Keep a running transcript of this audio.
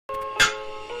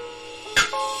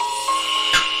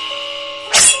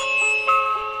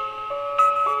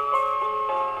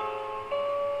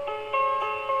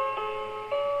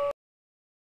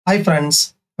Hi friends,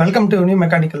 welcome to New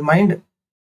Mechanical Mind.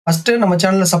 First நம்ம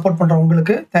சேனலை support பண்ற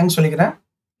உங்களுக்கு தேங்க்ஸ் சொல்லிக்கிறேன்.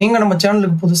 நீங்க நம்ம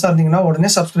சேனலுக்கு புதுசா இருந்தீங்கன்னா உடனே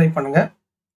சப்ஸ்கிரைப் பண்ணுங்க.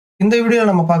 இந்த வீடியோல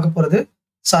நம்ம பார்க்க போறது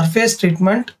சர்ஃபேஸ்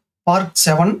ட்ரீட்மெண்ட் பார்ட்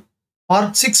 7.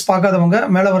 பார்ட் 6 பார்க்காதவங்க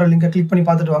மேல வர லிங்கை கிளிக் பண்ணி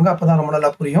பார்த்துட்டு வாங்க, அப்பதான் ரொம்ப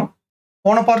நல்லா புரியும்.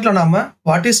 போன பார்ட்ல நாம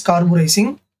what is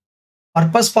கார்புரைசிங்,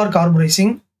 purpose for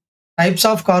கார்புரைசிங், types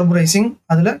of கார்புரைசிங்,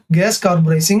 அதுல case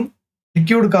கார்புரைசிங்,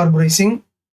 liquid கார்புரைசிங்,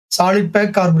 solid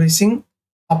back கார்புரைசிங்,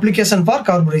 application for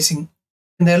கார்புரைசிங்,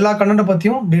 இந்த எல்லா கண்டென்ட்டை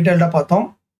பற்றியும் டீட்டெயில்டாக பார்த்தோம்.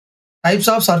 டைப்ஸ்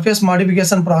ஆஃப் சர்ஃபேஸ்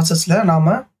மாடிஃபிகேஷன் ப்ராசஸில் நாம்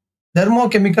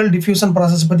தெர்மோகெமிக்கல் டிஃப்யூஷன்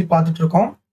ப்ராசஸ் பற்றி பார்த்துட்டு இருக்கோம்.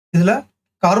 இதில்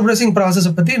கார்புரைசிங்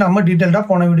ப்ராசஸை பற்றி நம்ம டீட்டெயில்டாக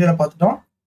போன வீடியோவில் பார்த்துட்டோம்.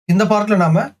 இந்த பார்ட்டில்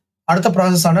நாம் அடுத்த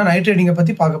ப்ராசஸான நைட்ரைடிங்கை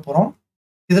பற்றி பார்க்க போகிறோம்.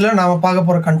 இதில் நாம் பார்க்க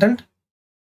போகிற content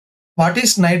what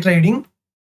is nitriding,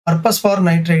 purpose for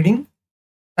nitriding,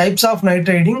 types of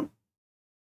nitriding,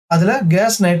 அதில்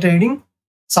கேஸ் நைட்ரைடிங்,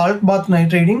 சால்ட் பாத்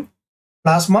நைட்ரைடிங்,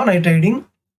 பிளாஸ்மா நைட்ரைடிங்,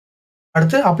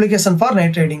 அடுத்து அப்ளிகேஷன் ஃபார்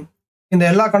நைட்ரைடிங், இந்த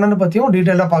எல்லா கண்டென்ட் பற்றியும்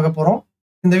டீட்டெயிலாக பார்க்க போகிறோம்.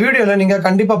 இந்த வீடியோவில் நீங்கள்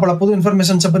கண்டிப்பாக பல புது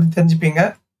இன்ஃபர்மேஷன்ஸை பற்றி தெரிஞ்சுப்பீங்க.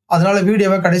 அதனால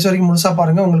வீடியோவை கடைசி வரைக்கும் முழுசாக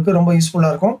பாருங்கள், உங்களுக்கு ரொம்ப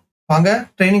யூஸ்ஃபுல்லாக இருக்கும். வாங்க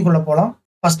ட்ரைனிங்குள்ளே போகலாம்.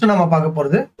 ஃபர்ஸ்ட் நம்ம பார்க்க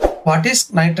போகிறது வாட் இஸ்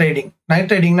நைட்ரைடிங்.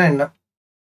 நைட்ரைடிங்னா என்ன?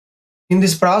 In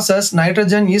this process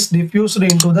nitrogen is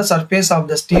diffused into the surface of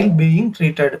the steel being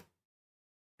treated.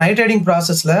 Nitriding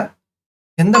ப்ராசஸில்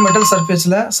எந்த மெட்டல்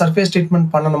சர்ஃபேஸில் சர்ஃபேஸ்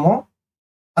ட்ரீட்மெண்ட் பண்ணணுமோ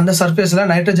அந்த சர்ஃபேஸில்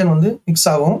நைட்ரஜன் வந்து மிக்ஸ்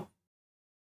ஆகும்.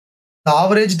 The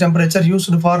average temperature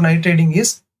used for nitriding is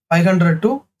 500 to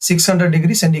 600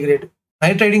 degree centigrade.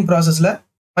 Nitriding ப்ராசஸில்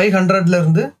 500ல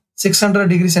இருந்து 600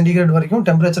 degree centigrade வரைக்கும்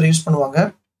டெம்பரேச்சர் யூஸ் பண்ணுவாங்க.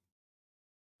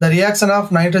 The reaction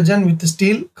of nitrogen with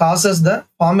steel causes the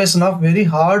formation of very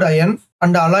hard iron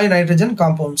and alloy nitrogen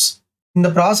compounds. இந்த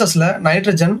ப்ராசஸில்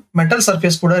nitrogen metal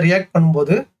surface கூட react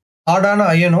பண்ணும்போது ஹார்டான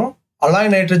அயனும்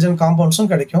alloy nitrogen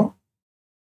காம்பவுண்ட்ஸும் கிடைக்கும்.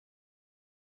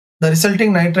 The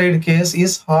resulting nitride case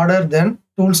is harder than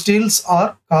tool steels or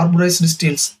carburized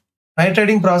steels.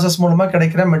 Nitriding process மூலமா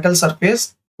கிடைக்கிற metal surface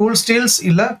tool steels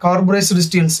இல்ல carburized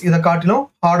steels இதை காட்டிலும்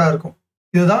ஹார்டா இருக்கும்.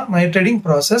 இதுதான் nitriding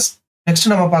process.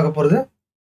 நெக்ஸ்ட் நம்ம பார்க்க போறது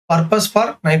purpose for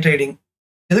nitriding.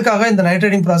 எதுக்காக இந்த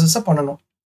nitriding process பண்ணணும்?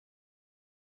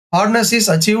 Hardness is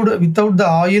achieved without the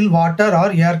oil, water or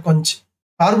air quench.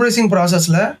 Carburizing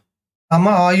processல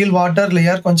நம்ம ஆயில், வாட்டர் இல்லை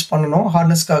ஏர் quench பண்ணணும்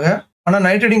ஹார்ட்னஸ்க்காக. ஆனால்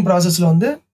நைட்ரைடிங் ப்ராசஸில் வந்து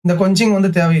இந்த கொஞ்சிங் வந்து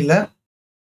தேவையில்லை.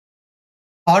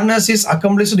 Hardness is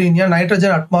accomplished in a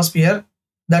nitrogen atmosphere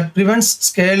that prevents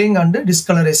scaling and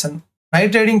discoloration.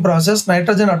 Nitriding process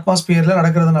nitrogen அட்மாஸ்பியரில்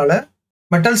நடக்கிறதுனால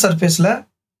மெட்டல் சர்ஃபேஸில்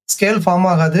ஸ்கேல் ஃபார்ம்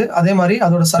ஆகாது, அதே மாதிரி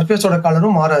அதோட சர்ஃபேஸோட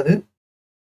கலரும் மாறாது.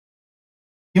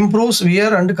 Improves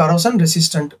wear and corrosion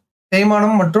resistant.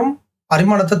 தேய்மானம் மற்றும்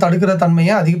அரிமானத்தை தடுக்கிற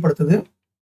தன்மையை அதிகப்படுத்துது.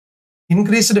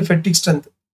 இன்க்ரீஸ்டு ஃபெட்டிக்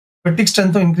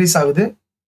ஸ்ட்ரென்த்தும் இன்க்ரீஸ் ஆகுது.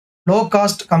 Low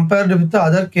cost compared with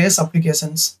other case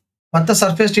applications. மற்ற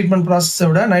சர்ஃபேஸ் ட்ரீட்மெண்ட் ப்ராசஸை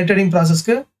விட நைட்ரைடிங்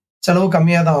ப்ராசஸ்க்கு செலவு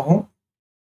கம்மியாக தான் ஆகும்.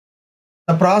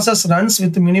 The process runs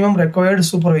with minimum required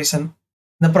supervision.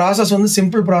 இந்த ப்ராசஸ் வந்து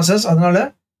சிம்பிள் ப்ராசஸ், அதனால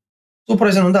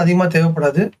சூப்பர்வைசன் வந்து அதிகமாக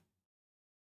தேவைப்படாது.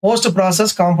 Post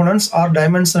process components R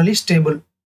dimensionally stable.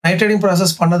 Nitriding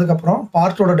process பண்ணதுக்கப்புறம்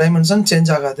பார்ட்டோட டைமென்ஷன்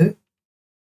சேஞ்ச் ஆகாது.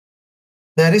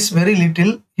 There is very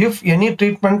little if any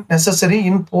treatment necessary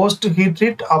in post heat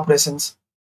treat operations.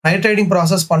 Nitriding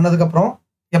process பண்ணதுக்கப்புறம்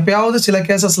எப்பயாவது சில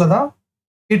கேசஸில் தான்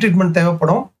ஹீட் ட்ரீட்மெண்ட்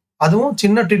தேவைப்படும், அதுவும்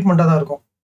சின்ன ட்ரீட்மெண்ட்டாக தான் இருக்கும்.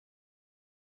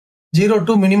 0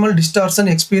 to minimal distortion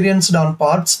experienced on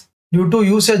parts due to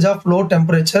usage of low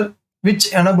temperature which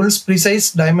enables precise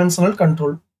dimensional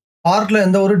control. பார்ட்டில்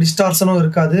எந்த ஒரு டிஸ்டார்ஷனும்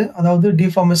இருக்காது, அதாவது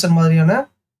டிஃபார்மேஷன் மாதிரியான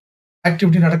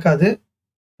ஆக்டிவிட்டி நடக்காது.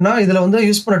 ஆனால் இதில் வந்து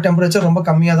யூஸ் பண்ண டெம்பரேச்சர் ரொம்ப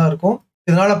கம்மியாக தான் இருக்கும்.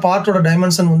 இதனால பார்ட்டோட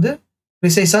டைமென்ஷன் வந்து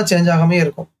ப்ரிசைஸாக சேஞ்ச் ஆகாமே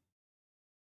இருக்கும்.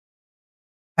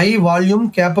 High volume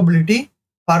capability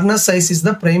furnace size is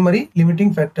the primary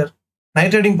limiting factor.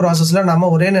 Nitriding ப்ராசஸில் நம்ம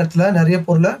ஒரே நேரத்தில் நிறைய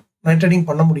பொருளை நைட்ரைடிங்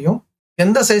பண்ண முடியும்.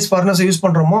 எந்த சைஸ் ஃபர்னஸை யூஸ்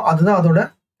பண்ணுறோமோ அதுதான் அதோட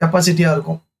கெப்பாசிட்டியாக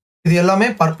இருக்கும். இது எல்லாமே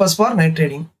பர்பஸ் ஃபார்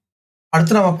நைட்ரைடிங்.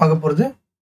 அடுத்து நம்ம பார்க்க போகிறது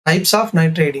டைப்ஸ் ஆஃப்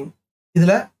நைட்ரைடிங்.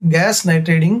 இதில் கேஸ்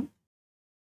நைட்ரைடிங்,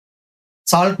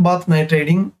 சால்ட் பாத்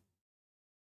நைட்ரைடிங்,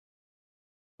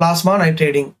 பிளாஸ்மா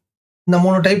நைட்ரைடிங், இந்த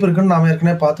 3 டைப் இருக்குன்னு நாம்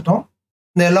ஏற்கனவே பார்த்துட்டோம்.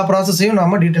 இந்த எல்லா ப்ராசஸையும்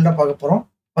நாம் டீட்டெயிலாக பார்க்க போகிறோம்.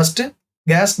 First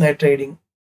case nitriding.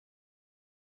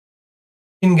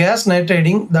 In case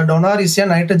nitriding the டொனார் is a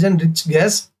nitrogen rich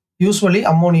case, usually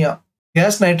ammonia.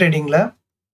 Case நைட்ரைடிங்கில்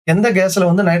எந்த கேஸில்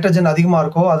வந்து நைட்ரஜன் அதிகமாக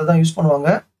இருக்கோ அதை தான் யூஸ் பண்ணுவாங்க.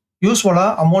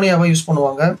 யூஸ்வலாக அம்மோனியாவை யூஸ்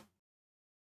பண்ணுவாங்க.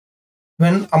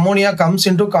 when ammonia comes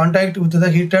into contact with the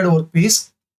heated workpiece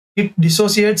it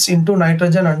dissociates into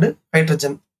nitrogen and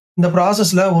hydrogen. இந்த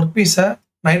ப்ராசஸில் ஒர்க் பீஸை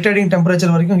நைட்ரைடிங்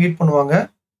டெம்பரேச்சர் வரைக்கும் ஹீட் பண்ணுவாங்க.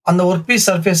 அந்த ஒர்க் பீஸ்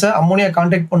சர்ஃபேஸை அம்மோனியா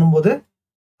கான்டாக்ட் பண்ணும்போது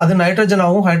அது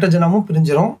நைட்ரஜனாகவும் ஹைட்ரஜனாகவும்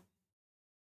பிரிஞ்சிடும்.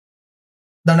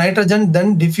 The nitrogen then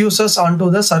diffuses onto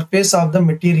the surface of the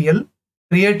material,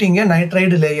 creating a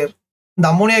nitride layer. இந்த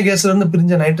ammonia கேஸ்ல இருந்து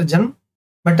பிரிஞ்ச நைட்ரஜன்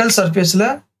மெட்டல் சர்ஃபேஸ்ல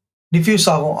டிஃப்யூஸ்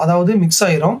ஆகும், அதாவது மிக்ஸ்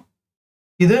ஆயிரும்.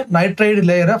 இது நைட்ரைடு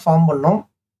லேயரை ஃபார்ம் பண்ணும்.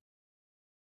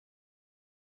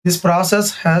 This process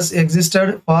has existed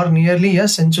for nearly a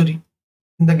century.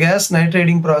 இந்த கேஸ்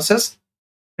நைட்ரைடிங் ப்ராசஸ்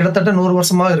கிட்டத்தட்ட 100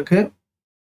 வருஷமா இருக்கு.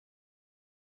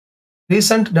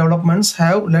 Recent developments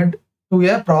have led to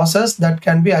a process that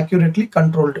can be accurately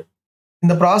controlled.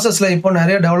 இந்த ப்ராசஸ்ல இப்போ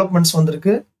நிறைய டெவலப்மெண்ட்ஸ்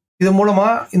வந்திருக்கு. இது மூலமா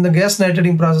இந்த case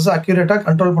nitriding process accurate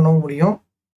control பண்ண முடியும்.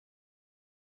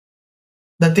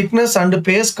 The thickness and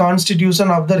pace constitution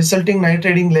of the resulting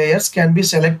nitriding layers can be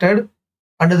selected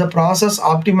and the process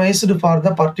optimized for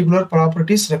the particular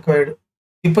properties required.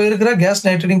 இப்போ இருக்கிற கேஸ்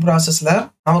நைட்ரைடிங் ப்ராசஸ்ல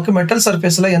நமக்கு மெட்டல்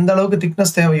சர்ஃபேஸ்ல எந்த அளவுக்கு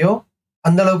திக்னஸ் தேவையோ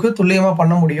அந்த அளவுக்கு துல்லியமா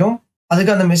பண்ண முடியும்.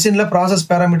 அதுக்கு அந்த மெஷின்ல ப்ராசஸ்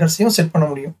பேராமீட்டர்ஸையும் செட் பண்ண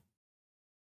முடியும்.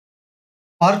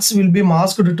 Parts will be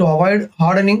masked to avoid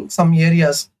hardening some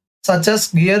areas such as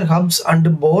gear hubs and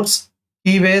bores,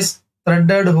 keyways,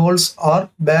 threaded holes or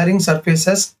bearing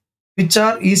surfaces which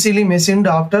are easily machined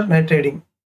after nitriding.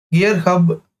 Gear hub,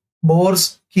 bores,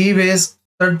 keyways,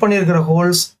 thread பண்ணியிருக்கிற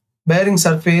holes, bearing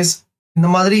surface, இந்த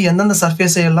மாதிரி எந்தெந்த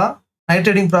சர்ஃபேஸை எல்லாம்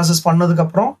nitriding process பண்ணதுக்கு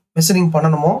அப்புறம் machining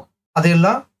பண்ணணுமோ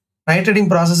அதையெல்லாம் nitriding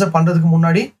ப்ராசஸை பண்றதுக்கு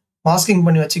முன்னாடி மாஸ்கிங்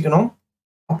பண்ணி வச்சுக்கணும்.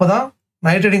 அப்போதான்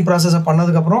நைட்ரைடிங் ப்ராசஸை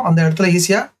பண்ணதுக்கப்புறம் அந்த இடத்துல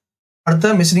ஈஸியாக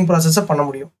அடுத்த மெஷினிங் ப்ராசஸை பண்ண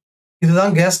முடியும்.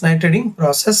 இதுதான் கேஸ் நைட்ரைடிங்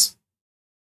ப்ராசஸ்.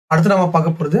 அடுத்து நம்ம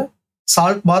பார்க்க போகிறது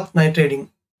salt path nitriding.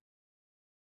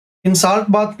 In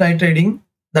salt path nitriding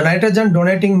the nitrogen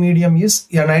donating medium is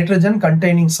a nitrogen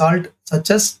containing salt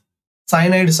such as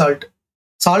cyanide salt.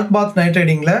 Salt path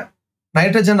நைட்ரைடிங்கில்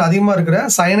nitrogen அதிகமாக இருக்கிற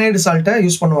சயனைடு சால்ட்டை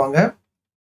யூஸ் பண்ணுவாங்க.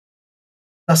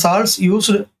 த salts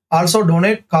used also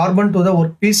donate carbon to the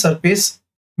workpiece surface,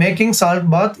 making salt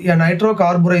bath a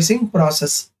nitro-carburizing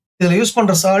process. இதில் use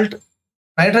பண்ணுற salt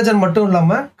nitrogen மட்டும்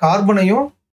இல்லாமல் கார்பனையும்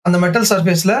அந்த metal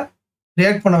சர்ஃபேஸில்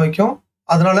react பண்ண வைக்கும்.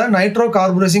 அதனால நைட்ரோ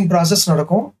கார்புரைசிங் ப்ராசஸ்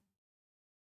நடக்கும்.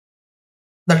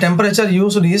 The temperature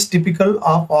used is typical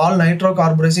of all nitro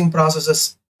carburizing processes,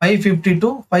 550 to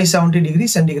 570 degree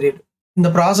centigrade. இந்த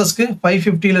ப்ராசஸ்க்கு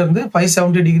 550 இருந்து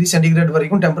 570 degree centigrade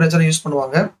வரைக்கும் டெம்பரேச்சரை யூஸ்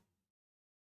பண்ணுவாங்க.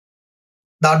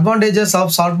 The advantages of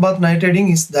salt bath nitriding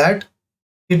is that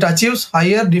it achieves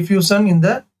higher diffusion in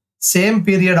the same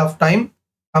period of time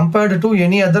compared to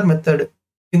any other method.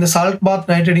 இந்த salt bath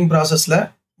nitriding processல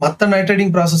மற்ற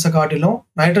nitriding ப்ராசஸை காட்டிலும்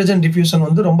nitrogen diffusion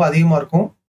வந்து ரொம்ப அதிகமாக இருக்கும்.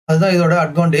 அதுதான் இதோட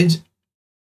advantage.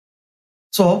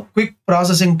 So quick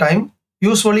processing time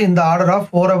usually இந்த order of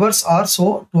 4 hours R so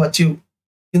to achieve.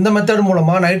 இந்த மெத்தட்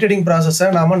மூலமாக நைட்ரைடிங் ப்ராசஸை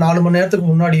நாம் 4 மணி நேரத்துக்கு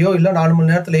முன்னாடியோ இல்லை 4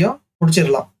 மணி நேரத்துலையோ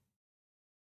முடிச்சிடலாம்.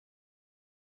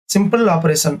 Simple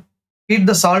operation. Heat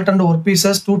the salt and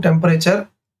workpieces to temperature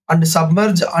and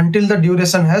submerge until the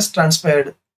duration has transpired.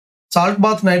 Salt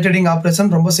bath nitriding operation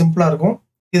ரொம்ப சிம்பிளா இருக்கும்.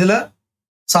 இதுல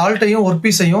சால்ட்டையும்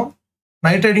ஒர்க்பீஸையும்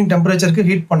நைட்ரைடிங் டெம்பரேச்சருக்கு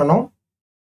ஹீட் பண்ணணும்.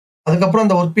 அதுக்கப்புறம்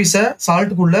அந்த ஒர்க்பீஸை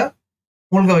சால்ட்டுக்குள்ள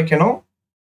மூழ்க வைக்கணும்.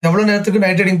 எவ்வளோ நேரத்துக்கு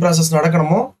நைட்ரைடிங் ப்ராசஸ்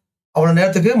நடக்கணுமோ அவ்வளோ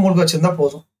நேரத்துக்கு மூழ்க வச்சிருந்தா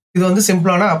போதும். இது வந்து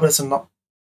சிம்பிளான ஆப்ரேஷன் தான்.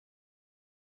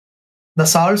 The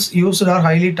salts used are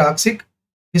highly toxic.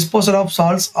 Disposal of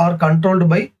salts are controlled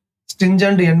by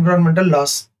stringent environmental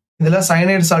laws. இதில்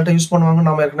சயனைடு சால்ட்டை யூஸ் பண்ணுவாங்க,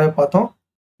 நாம ஏற்கனவே பார்த்தோம்.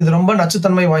 இது ரொம்ப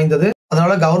நச்சுத்தன்மை வாய்ந்தது.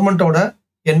 அதனால கவர்மெண்ட்டோட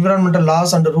என்விரான்மெண்டல்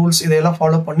லாஸ் அண்ட் ரூல்ஸ் இதையெல்லாம்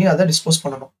ஃபாலோ பண்ணி அதை டிஸ்போஸ்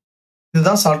பண்ணணும்.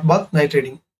 இதுதான் சால்ட் பாத்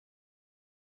நைட்ரைடிங்.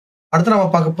 அடுத்து நம்ம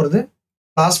பார்க்க போகிறது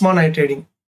plasma nitriding.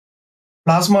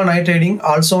 Plasma nitriding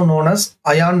also known as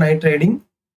ion nitriding,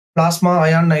 plasma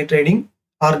ion nitriding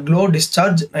R glow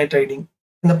discharge nitriding.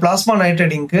 இந்த plasma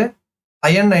நைட்ரைடிங்க்கு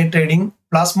iron nitriding,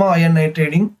 plasma iron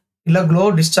nitriding இல்லை க்ளோ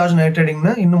டிஸ்சார்ஜ்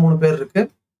நைட்ரைடிங்னு இன்னும் 3 பேர் இருக்கு.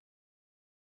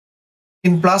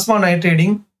 In plasma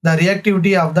nitriding, the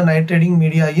reactivity of the nitriding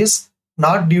media is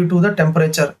not due to the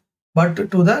temperature, but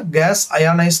to the gas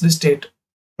ionized state.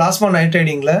 Plasma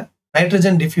nitridingல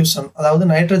nitrogen diffusion, அதாவது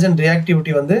nitrogen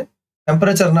reactivity வந்து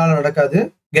temperatureனால நடக்காது,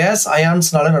 gas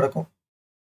ionsனால நடக்கும்.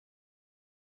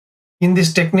 In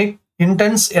this technique,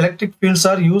 intense electric fields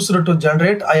are used to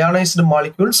generate ionized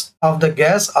molecules of the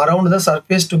gas around the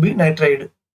surface to be nitride.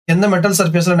 எந்த metal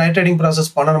சர்ஃபேஸ்ல nitriding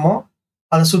process பண்ணணுமோ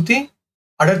அதை சுற்றி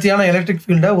அடர்த்தியான electric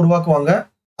ஃபீல்டை உருவாக்குவாங்க.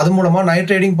 அது மூலமா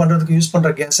நைட்ரைடிங் பண்றதுக்கு யூஸ் பண்ற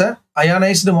கேஸை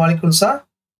அயானைஸ்டு மாலிகுல்ஸா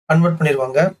கன்வெர்ட்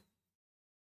பண்ணிடுவாங்க.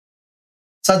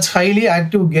 Such highly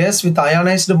active gas with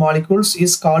ionized molecules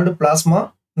is called plasma,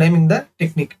 naming the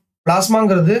technique.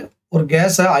 பிளாஸ்மாங்கிறது ஒரு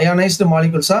கேஸை அயானைஸ்டு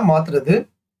மாலிகுல்ஸா மாத்துறது.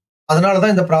 அதனால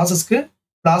தான் இந்த ப்ராசஸ்க்கு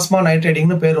பிளாஸ்மா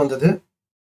நைட்ரைடிங்னு பேர் வந்தது.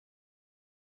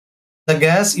 The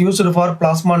gas used for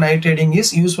plasma nitriding is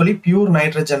usually pure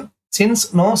nitrogen. Since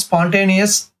no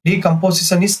spontaneous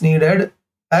decomposition is needed,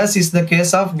 as is the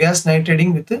case of gas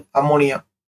nitriding with ammonia.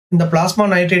 இந்த plasma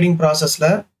nitriding processல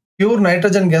pure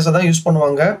nitrogen கேஸை தான் யூஸ்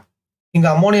பண்ணுவாங்க. இங்க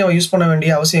அம்மோனியாவை use பண்ண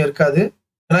வேண்டிய அவசியம் இருக்காது.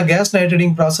 ஏன்னா கேஸ்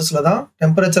நைட்ரேட்டிங் ப்ராசஸ்ல தான்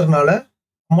டெம்பரேச்சர்னால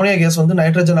அம்மோனியா கேஸ் வந்து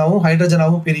நைட்ரஜனாகவும்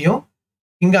ஹைட்ரஜனாகவும் பிரியும்.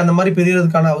 இங்க அந்த மாதிரி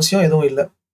பிரியறதுக்கான அவசியம் எதுவும் இல்லை.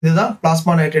 இதுதான்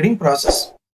பிளாஸ்மா நைட்ரேட்டிங் ப்ராசஸ்.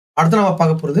 அடுத்து நம்ம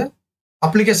பார்க்க போகிறது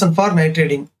application for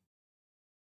nitrating.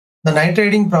 The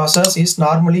nitriding process is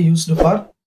normally used for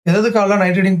எதுக்காக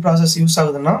நைட்ரேட்டிங் ப்ராசஸ் யூஸ்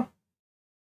ஆகுதுன்னா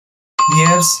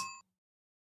gears,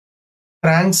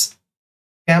 cranks,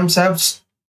 camshafts,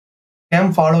 cam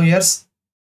followers,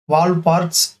 valve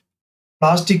parts,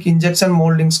 plastic injection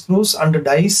molding screws and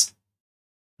dies,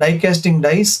 die casting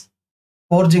dies,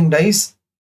 forging dies,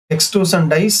 extrusion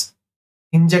dies,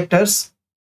 injectors,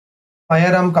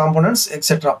 firearm components,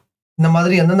 etc. இந்த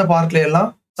மாதிரி எந்தெந்த பார்ட்ல எல்லாம்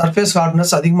surface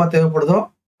hardness அதிகமாக தேவைப்படுதோ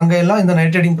அங்கே எல்லாம் இந்த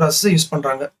நைட்ரேட்டிங் ப்ராசஸை யூஸ்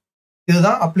பண்ணுறாங்க.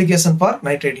 இதுதான் application for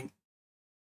nitrating.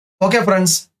 Okay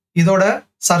friends, இதோட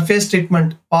சர்ஃபேஸ்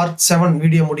ட்ரீட்மெண்ட் பார்ட் 7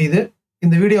 வீடியோ முடியுது.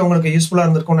 இந்த வீடியோ உங்களுக்கு யூஸ்ஃபுல்லாக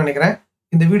இருந்திருக்கும்னு நினைக்கிறேன்.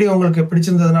 இந்த வீடியோ உங்களுக்கு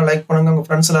பிடிச்சிருந்ததுன்னா லைக் பண்ணுங்க, உங்கள்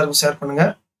ஃப்ரெண்ட்ஸ் எல்லாருக்கும் ஷேர் பண்ணுங்க.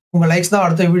 உங்கள் லைக்ஸ் தான்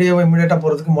அடுத்த வீடியோவை இமீடியட்டாக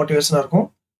போகிறதுக்கு மோட்டிவேஷனாக இருக்கும்.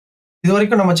 இது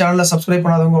வரைக்கும் நம்ம சேனலை சப்ஸ்கிரைப்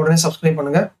பண்ணாதவங்க உடனே சப்ஸ்கிரைப்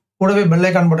பண்ணுங்க. கூடவே பெல்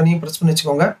ஐக்கான் பட்டனையும் ப்ரெஸ் பண்ணி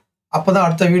வச்சுக்கோங்க. அப்போதான்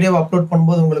அடுத்த வீடியோவை அப்லோட்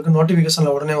பண்ணும்போது உங்களுக்கு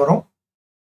நோட்டிஃபிகேஷனில் உடனே வரும்.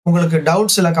 உங்களுக்கு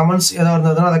டவுட்ஸ் இல்லை கமெண்ட்ஸ் ஏதாவது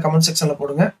இருந்ததுன்னா அதை கமெண்ட் செக்ஷனில்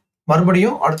போடுங்க.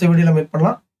 மறுபடியும் அடுத்த வீடியோவில் மீட்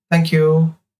பண்ணலாம். தேங்க்யூ.